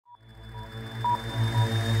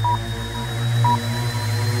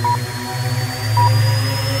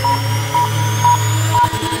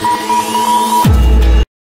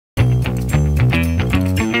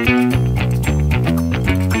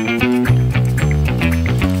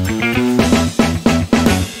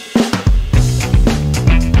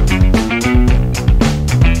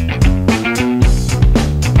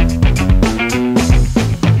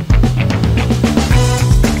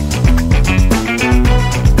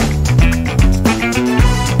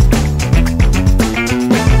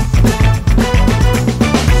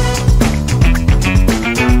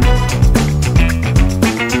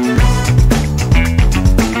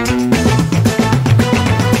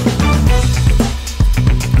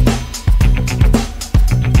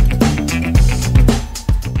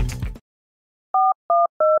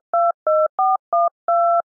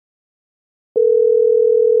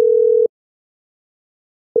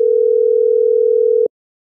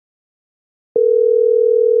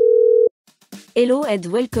Hello and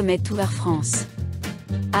welcome to Air France.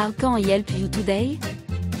 How can I help you today?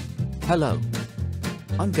 Hello.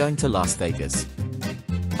 I'm going to Las Vegas.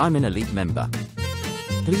 I'm an elite member.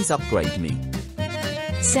 Please upgrade me.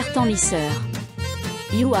 Certainly, sir.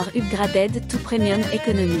 You are upgraded to premium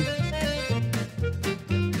economy.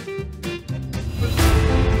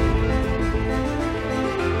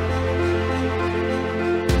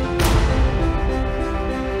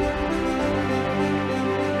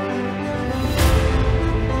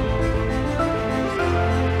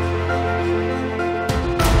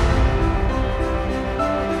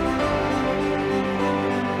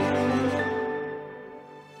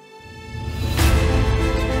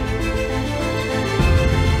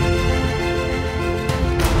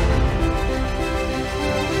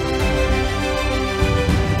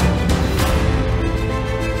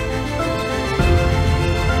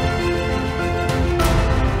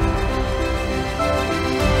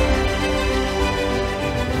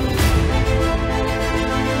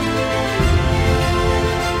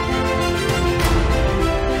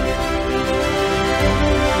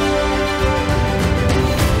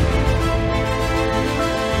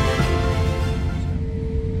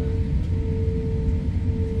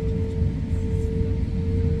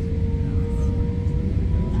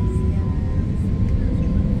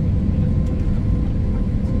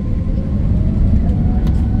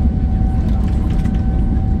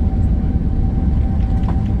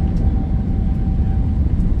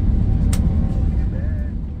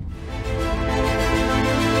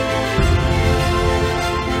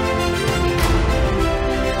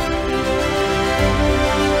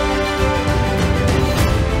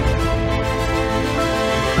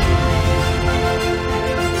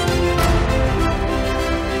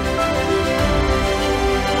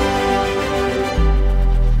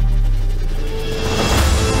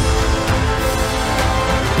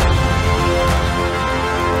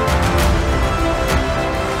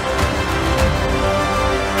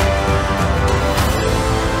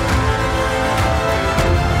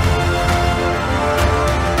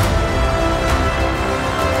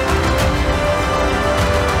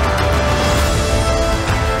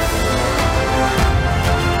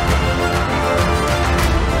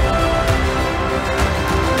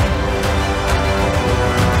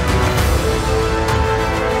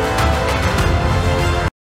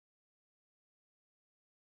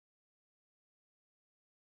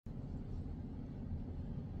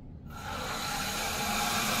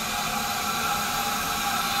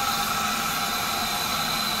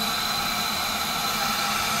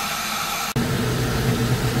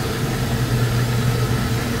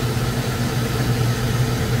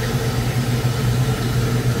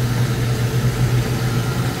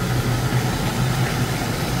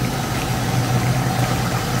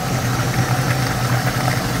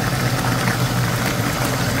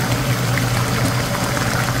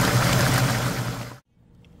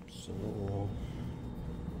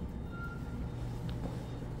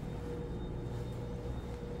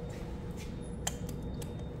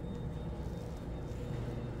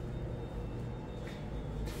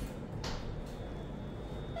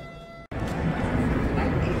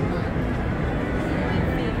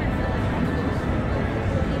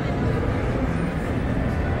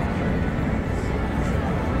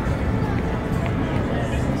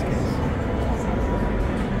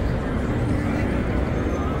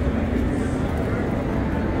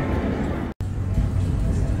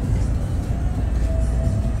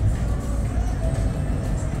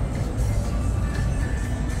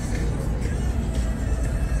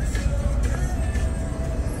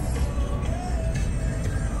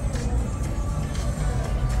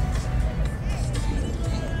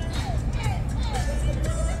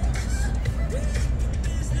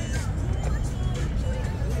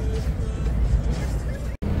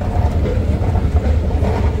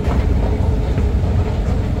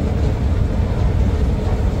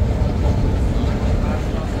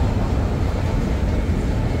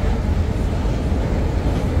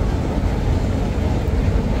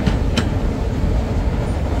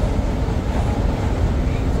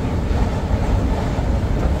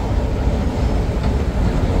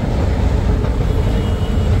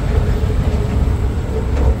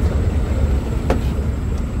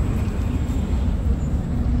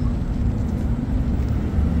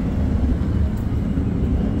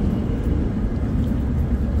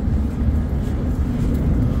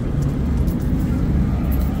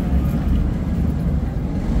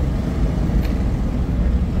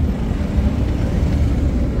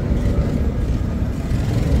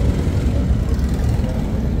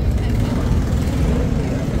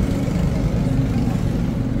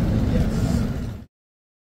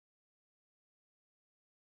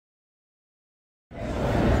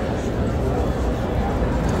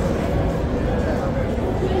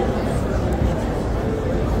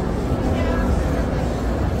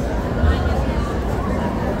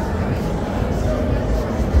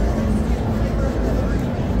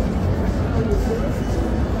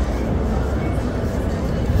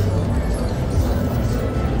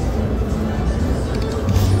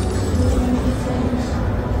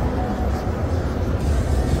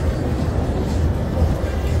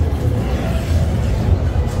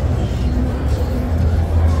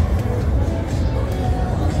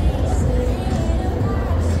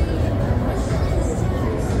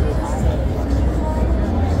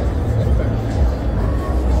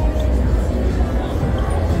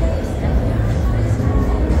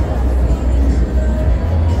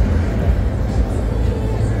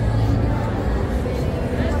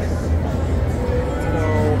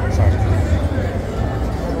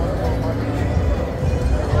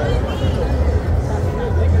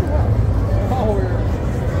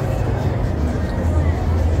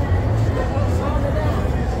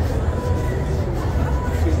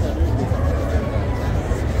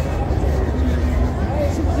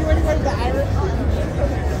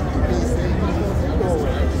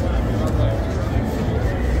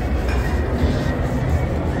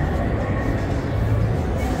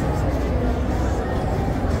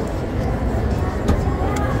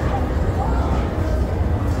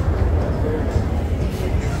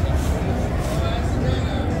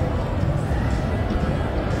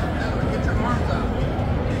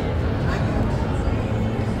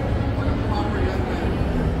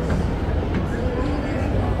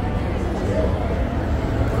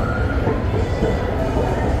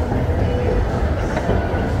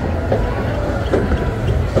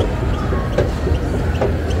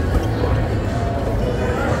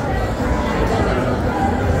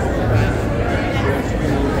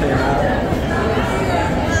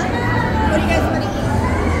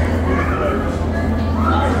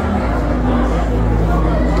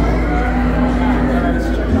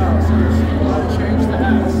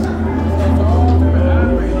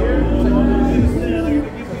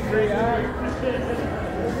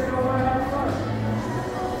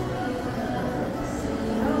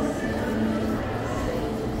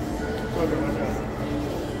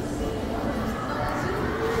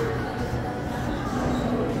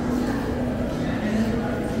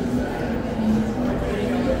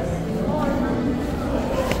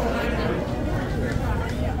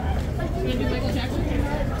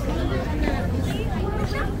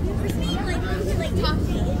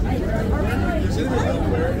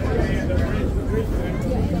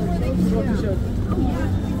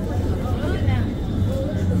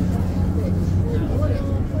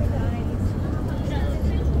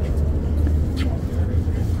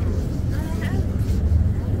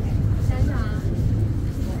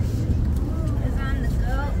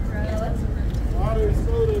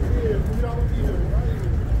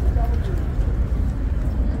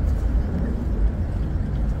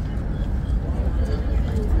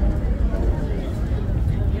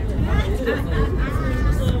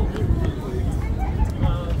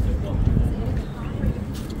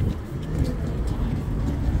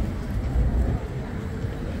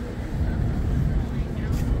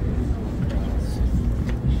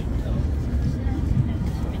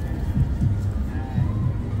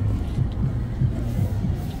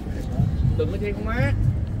 thì cũng mát.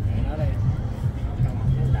 Ở đây.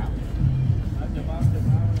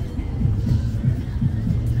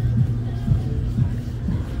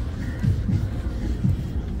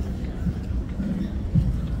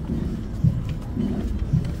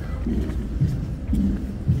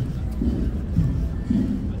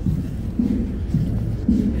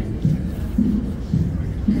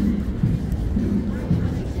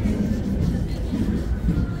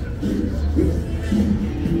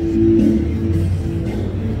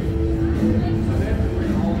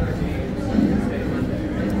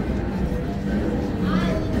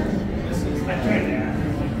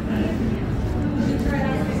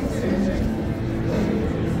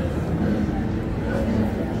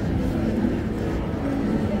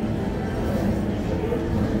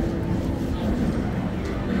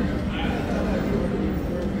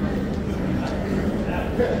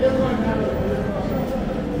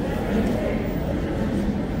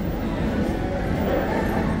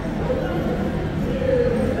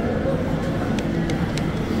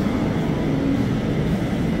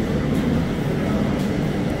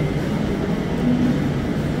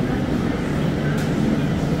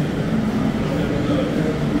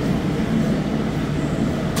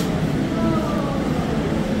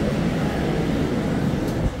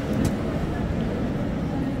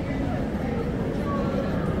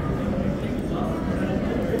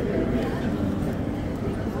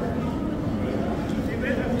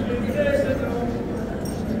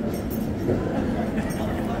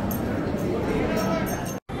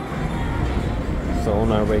 So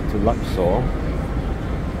on our way to Luxor,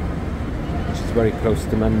 which is very close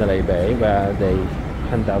to Mandalay Bay, where they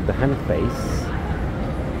hand out the hand face.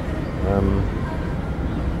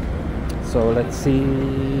 So let's see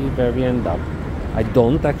where we end up. I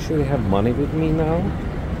don't actually have money with me now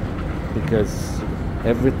because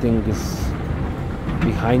everything is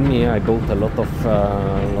behind me. I bought a lot of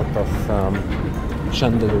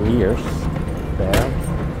chandeliers there.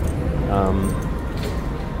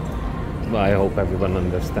 I hope everyone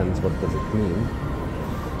understands what does it mean.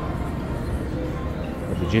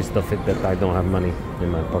 But the gist of it that I don't have money in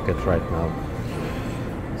my pocket right now.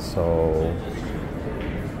 So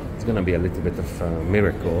it's gonna be a little bit of a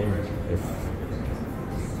miracle if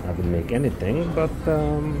I will make anything, but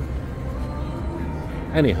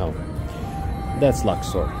anyhow, that's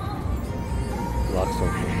Luxor.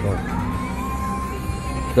 Luxor for sure.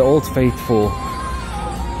 The old faithful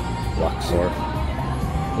Luxor.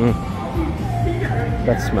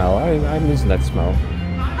 That smell, I miss that smell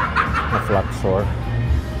of Luxor.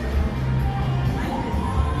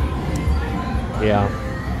 Yeah.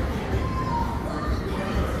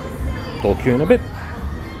 Talk to you in a bit.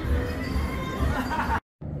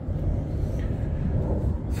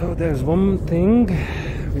 So there's one thing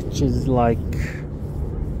which is like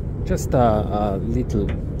just a little,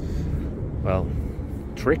 well,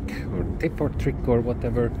 trick or tip or trick or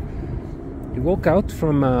whatever. You walk out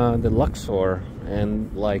from the Luxor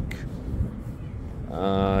and like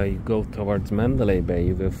you go towards Mandalay Bay,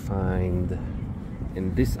 you will find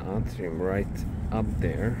in this atrium right up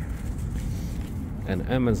there an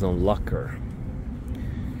Amazon locker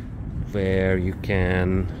where you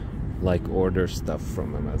can like order stuff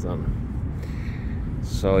from Amazon.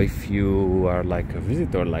 So if you are like a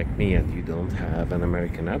visitor like me and you don't have an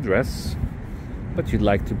American address but you'd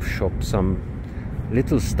like to shop some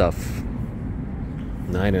little stuff,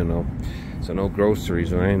 I don't know, so no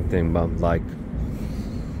groceries or anything, but like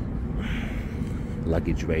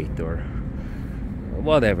luggage weight or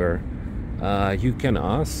whatever, you can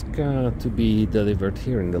ask to be delivered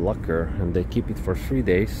here in the locker, and they keep it for 3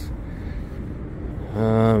 days.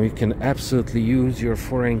 You can absolutely use your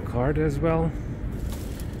foreign card as well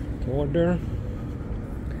to order.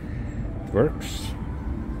 It works.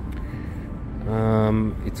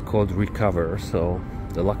 It's called Recover, so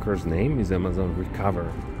the locker's name is Amazon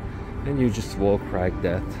Recover, and you just walk like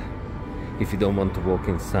that if you don't want to walk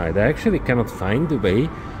inside. I actually cannot find the way,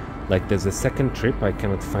 like there's a second trip, I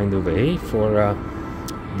cannot find a way for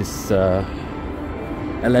this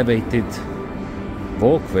elevated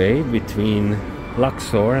walkway between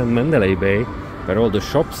Luxor and Mandalay Bay where all the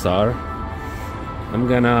shops are. I'm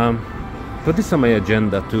gonna put this on my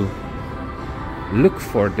agenda to look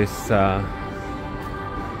for this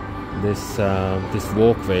this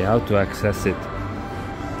walkway, how to access it.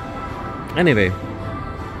 Anyway,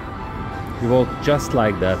 you walk just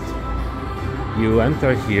like that. You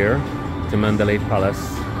enter here to Mandalay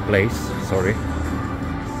Place, sorry.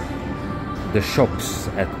 The shops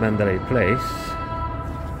at Mandalay Place.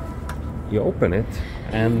 You open it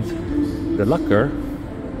and the locker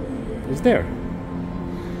is there.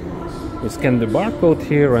 You scan the barcode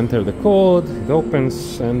here, enter the code, it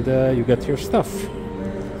opens, and you get your stuff.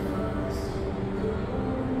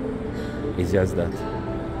 Easy as that.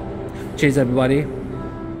 Cheers, everybody.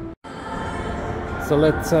 So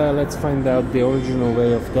let's find out the original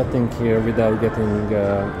way of getting here without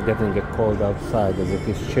getting a cold outside, as it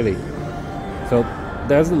is chilly. So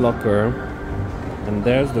there's the locker, and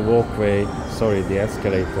there's the walkway. Sorry, the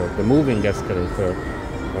escalator, the moving escalator,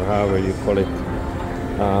 or however you call it,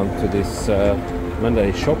 to this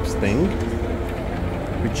Mandalay shops thing,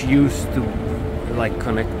 which used to like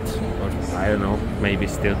connect, or I don't know, maybe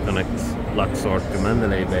still connects Luxor to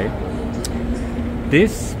Mandalay Bay.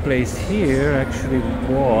 This place here actually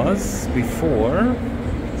was before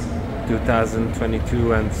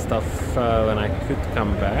 2022 and stuff, when I could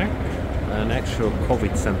come back, an actual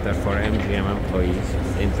COVID center for MGM employees,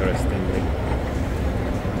 interestingly.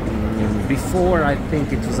 Before, I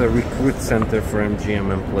think it was a recruit center for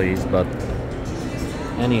MGM employees, but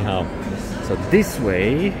anyhow, so this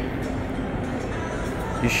way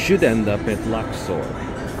you should end up at Luxor,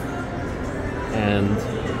 and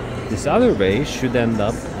this other way should end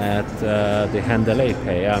up at the Mandalay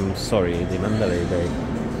Bay. I'm sorry, the Mandalay Bay.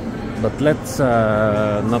 But let's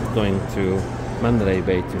not going to Mandalay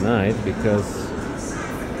Bay tonight, because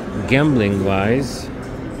gambling wise,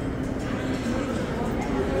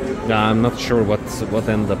 I'm not sure what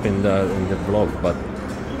ended up in the vlog, but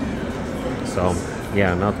so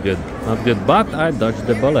yeah, not good. But I dodged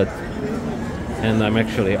the bullet, and I'm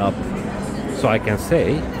actually up, so I can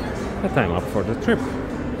say that I'm up for the trip.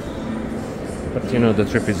 But you know, the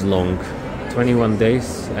trip is long, 21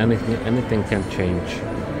 days, anything can change.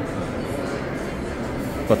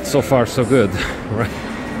 But so far so good, right?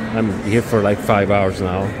 I'm here for like 5 hours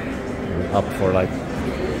now, I'm up for like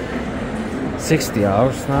 60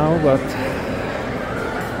 hours now, but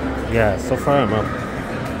yeah, so far I'm up,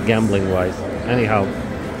 gambling wise. Anyhow,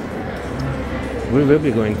 we will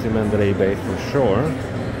be going to Mandalay Bay for sure,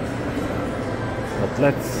 but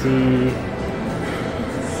let's see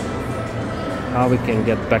how we can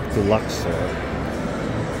get back to Luxor.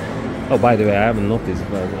 Oh, by the way, I haven't noticed,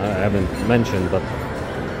 but I haven't mentioned, but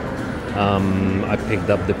I picked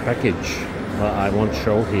up the package. I won't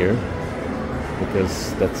show here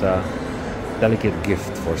because that's a delicate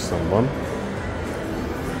gift for someone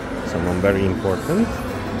very important.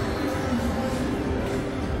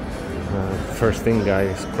 First thing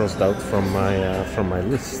I crossed out from my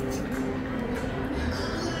list.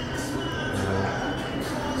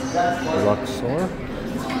 Luxor.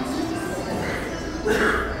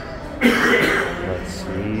 Let's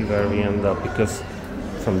see where we end up, because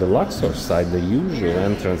from the Luxor side the usual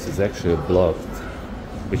entrance is actually blocked,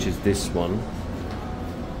 which is this one.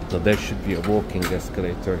 So there should be a walking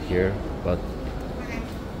escalator here, but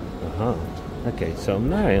okay, so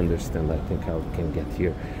now I understand, I think, how we can get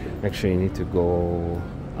here. Actually, you need to go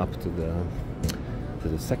up to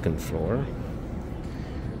the second floor,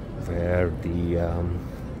 where the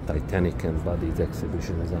Titanic and Bodies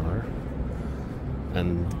exhibitions are,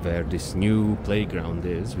 and where this new playground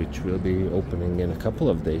is, which will be opening in a couple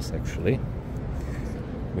of days actually.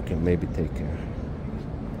 We can maybe take a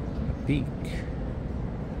peek.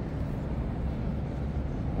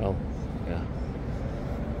 Well, yeah,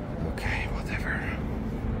 okay, whatever.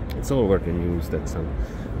 It's all over the news that some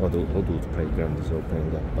adult playground is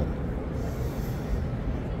opening up, but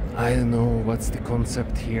I don't know what's the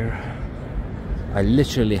concept here. I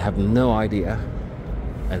literally have no idea,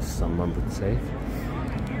 as someone would say.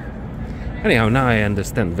 Anyhow, now I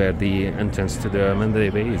understand where the entrance to the Mandalay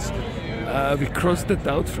Bay is. We crossed it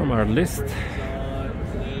out from our list,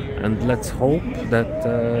 and let's hope that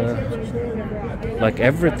like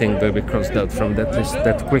everything will be crossed out from that list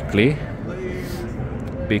that quickly,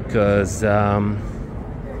 because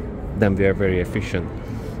then we are very efficient.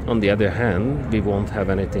 On the other hand, we won't have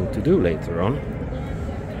anything to do later on,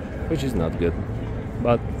 which is not good,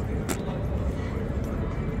 but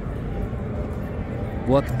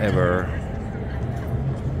whatever.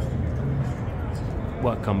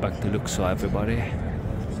 Welcome back to Luxor, everybody.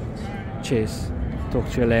 Cheers. Talk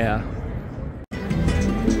to you later.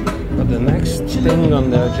 But the next thing on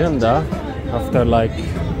the agenda, after like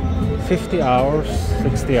 50 hours,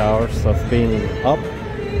 60 hours of being up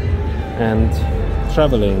and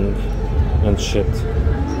traveling and shit,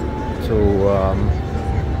 to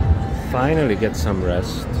finally get some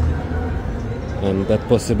rest, and that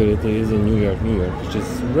possibility is in New York, which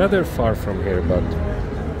is rather far from here, but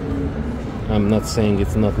I'm not saying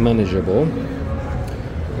it's not manageable.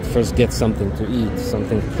 First, get something to eat,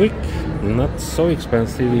 something quick, not so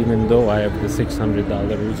expensive, even though I have the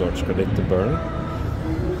 $600 resorts credit to burn,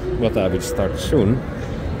 but I will start soon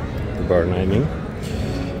to burn, I mean.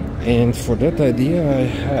 And for that idea I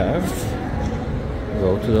have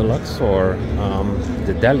go to the Luxor,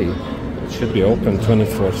 the deli. It should be open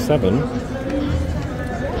 24/7.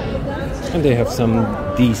 And they have some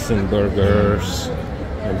decent burgers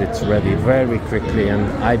and it's ready very quickly, and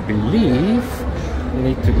I believe you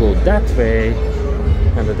need to go that way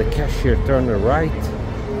and at the cashier turn right,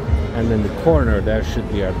 and in the corner there should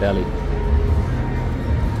be our deli.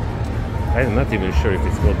 I'm not even sure if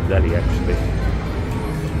it's called a deli actually.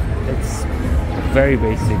 It's a very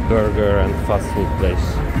basic burger and fast food place,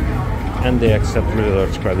 and they accept really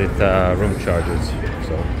large credit room charges.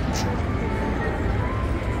 So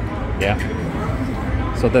yeah,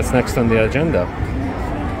 so that's next on the agenda.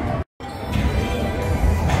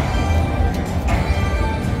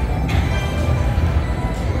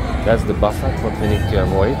 That's the buffet, what we need to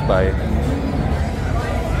avoid by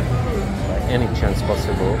any chance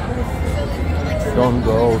possible. Don't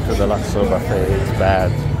go to the Luxor buffet, it's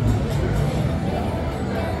bad.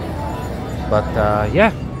 But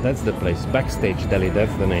yeah, that's the place. Backstage Deli,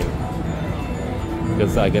 that's the name.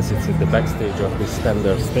 Because I guess it's at the backstage of the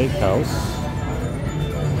standard steakhouse.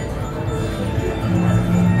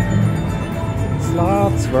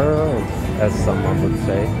 Slots World, as someone would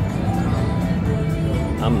say.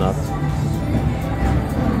 I'm not.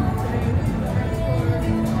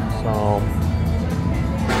 So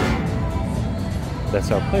that's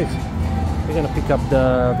our place. We're gonna pick up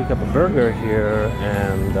a burger here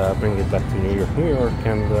and bring it back to New York,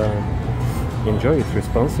 and enjoy it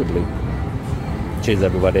responsibly. Cheers,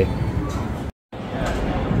 everybody.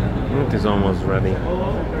 It is almost ready.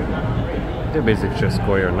 The basic just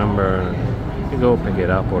call your number. You go pick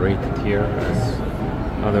it up or eat it here, as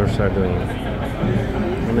others are doing,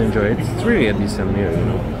 and enjoy it. It's really a decent meal, you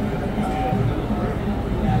know.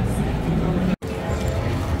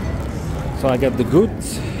 So I got the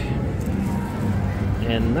goods,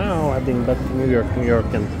 and now heading back to New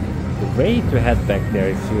York, and the way to head back there,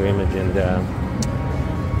 if you imagine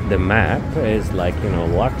the map, is like, you know,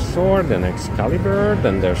 Luxor, then Excalibur,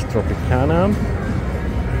 then there's Tropicana,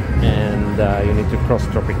 and you need to cross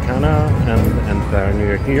Tropicana and enter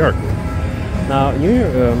New York. Now,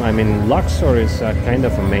 I mean, Luxor is kind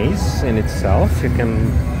of a maze in itself. You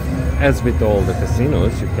can, as with all the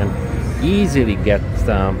casinos, you can easily get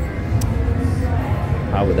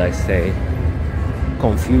how would I say,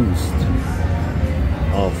 confused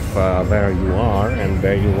of where you are and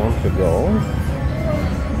where you want to go.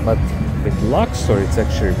 But with Luxor, it's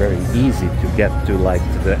actually very easy to get to, like,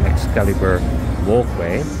 to the Excalibur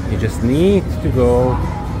walkway. You just need to go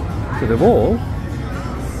to the wall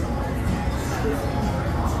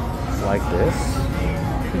like this.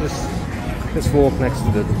 You just walk next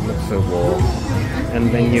to the Luxor wall,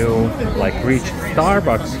 and then you like reach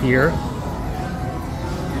Starbucks here.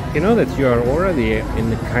 You know that you are already in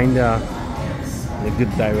the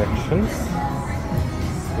good direction,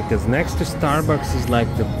 because next to Starbucks is like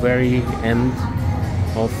the very end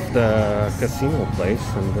of the casino place,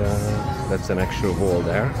 and that's an actual wall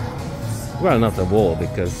there. Well, not a wall,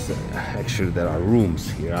 because actually there are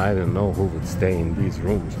rooms here. I don't know who would stay in these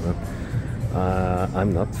rooms, but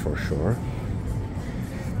I'm not for sure.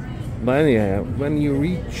 But anyway, when you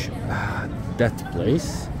reach that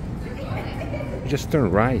place, just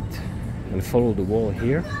turn right and follow the wall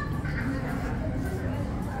here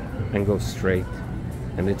and go straight,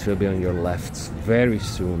 and it will be on your left very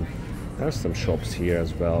soon. There are some shops here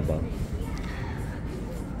as well, but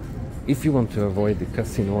if you want to avoid the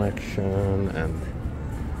casino action and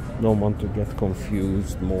don't want to get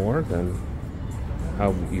confused more than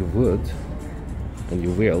how you would, and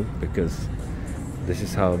you will, because this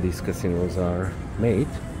is how these casinos are made,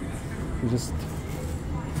 you just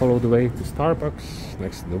follow the way to Starbucks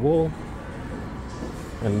next to the wall,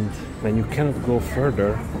 and when you cannot go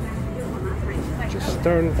further, just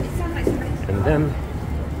turn, and then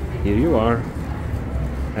here you are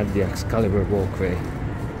at the Excalibur walkway.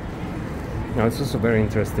 Now it's also very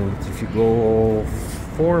interesting that if you go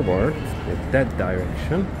forward in that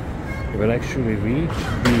direction, you will actually reach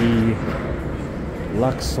the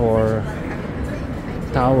Luxor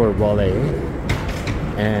Tower Valet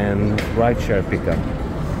and rideshare pickup.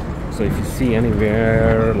 So if you see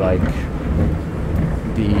anywhere like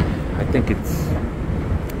I think it's,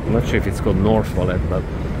 I'm not sure if it's called North Wallet, but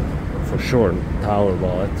for sure Tower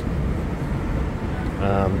Wallet,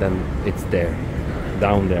 then it's there,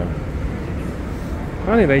 down there.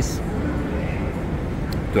 Anyways,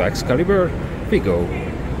 to Excalibur we go.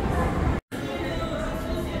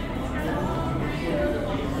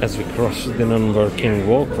 As we cross the non-working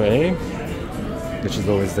walkway, which is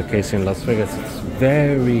always the case in Las Vegas, it's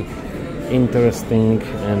very, interesting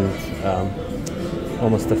and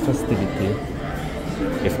almost a festivity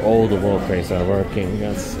if all the walkways are working,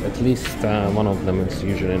 as at least one of them is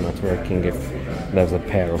usually not working if there's a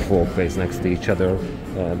pair of walkways next to each other.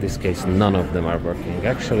 In this case, none of them are working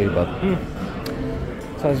actually, but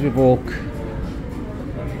so as we walk,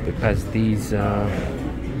 we pass these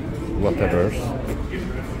whatevers.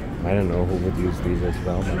 I don't know who would use these as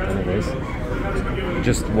well, but anyways,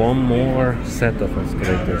 just one more set of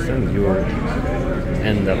escalators and you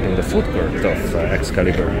end up in the food court of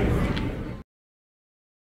Excalibur.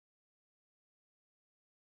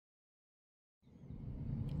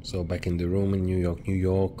 So back in the room in New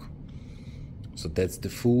York. So that's the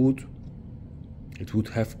food. It would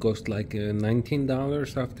have cost like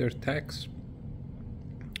 $19 after tax.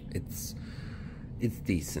 It's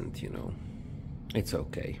decent, you know. It's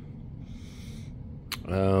okay.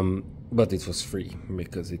 But it was free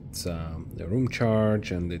because it's the room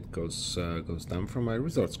charge and it goes down from my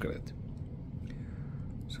resorts credit.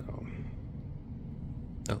 So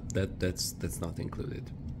that's not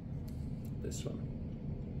included. This one.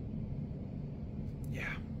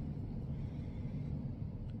 Yeah.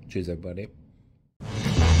 Cheers, everybody.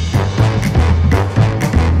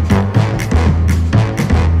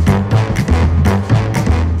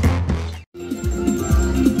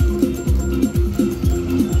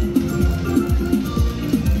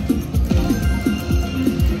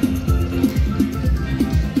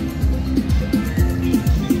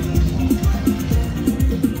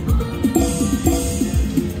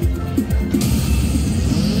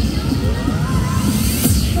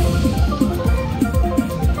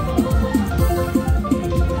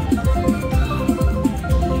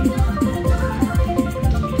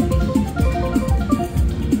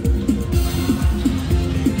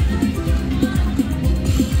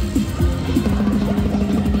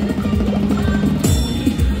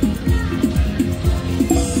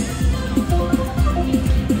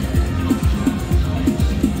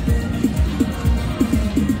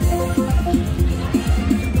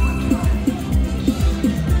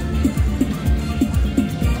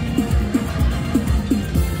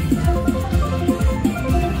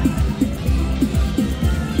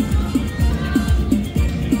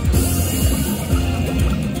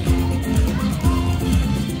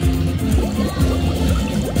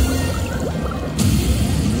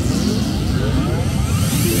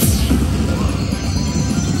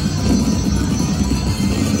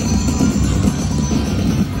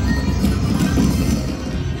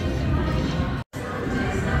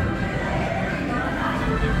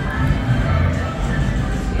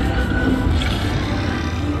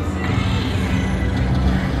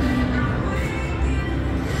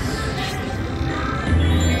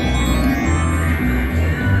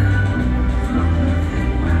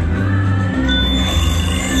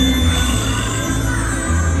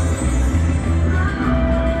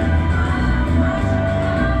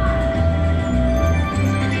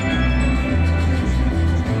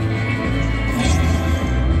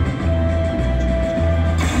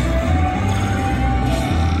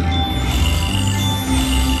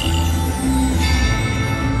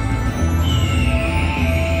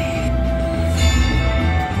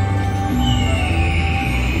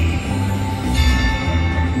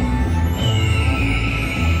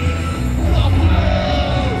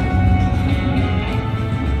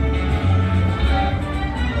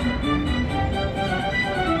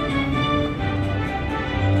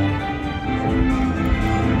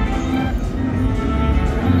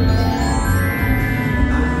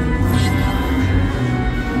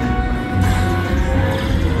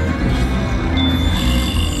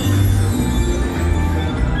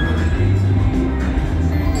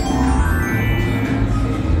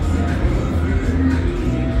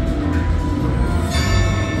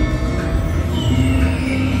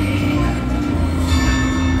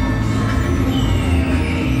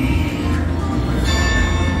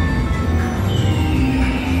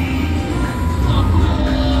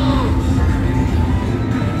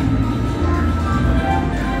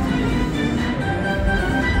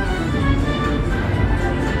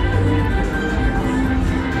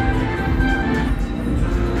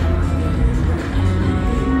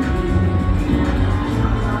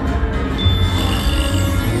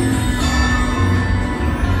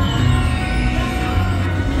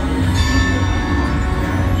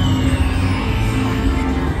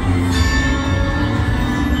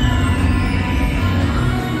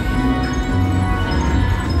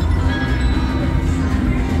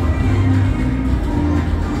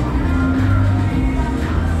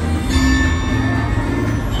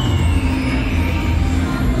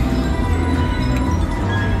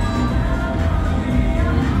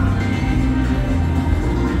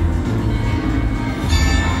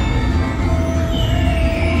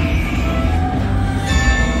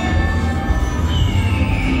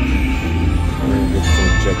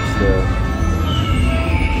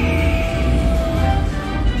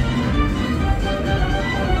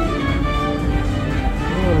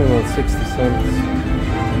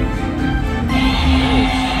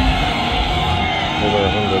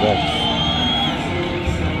 beverage.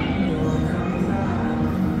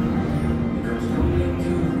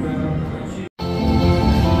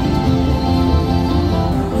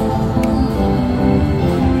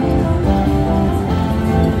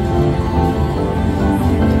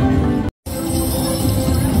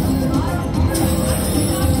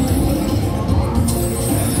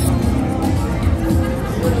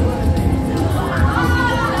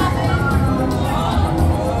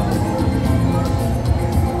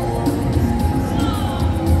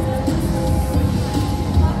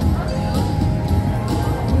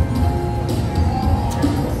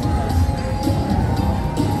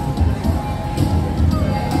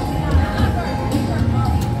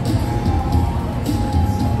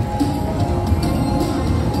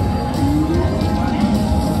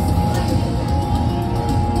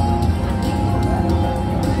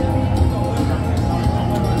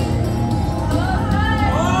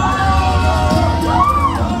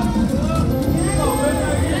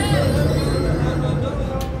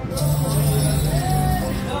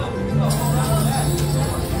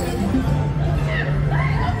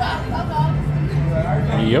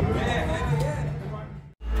 Yep.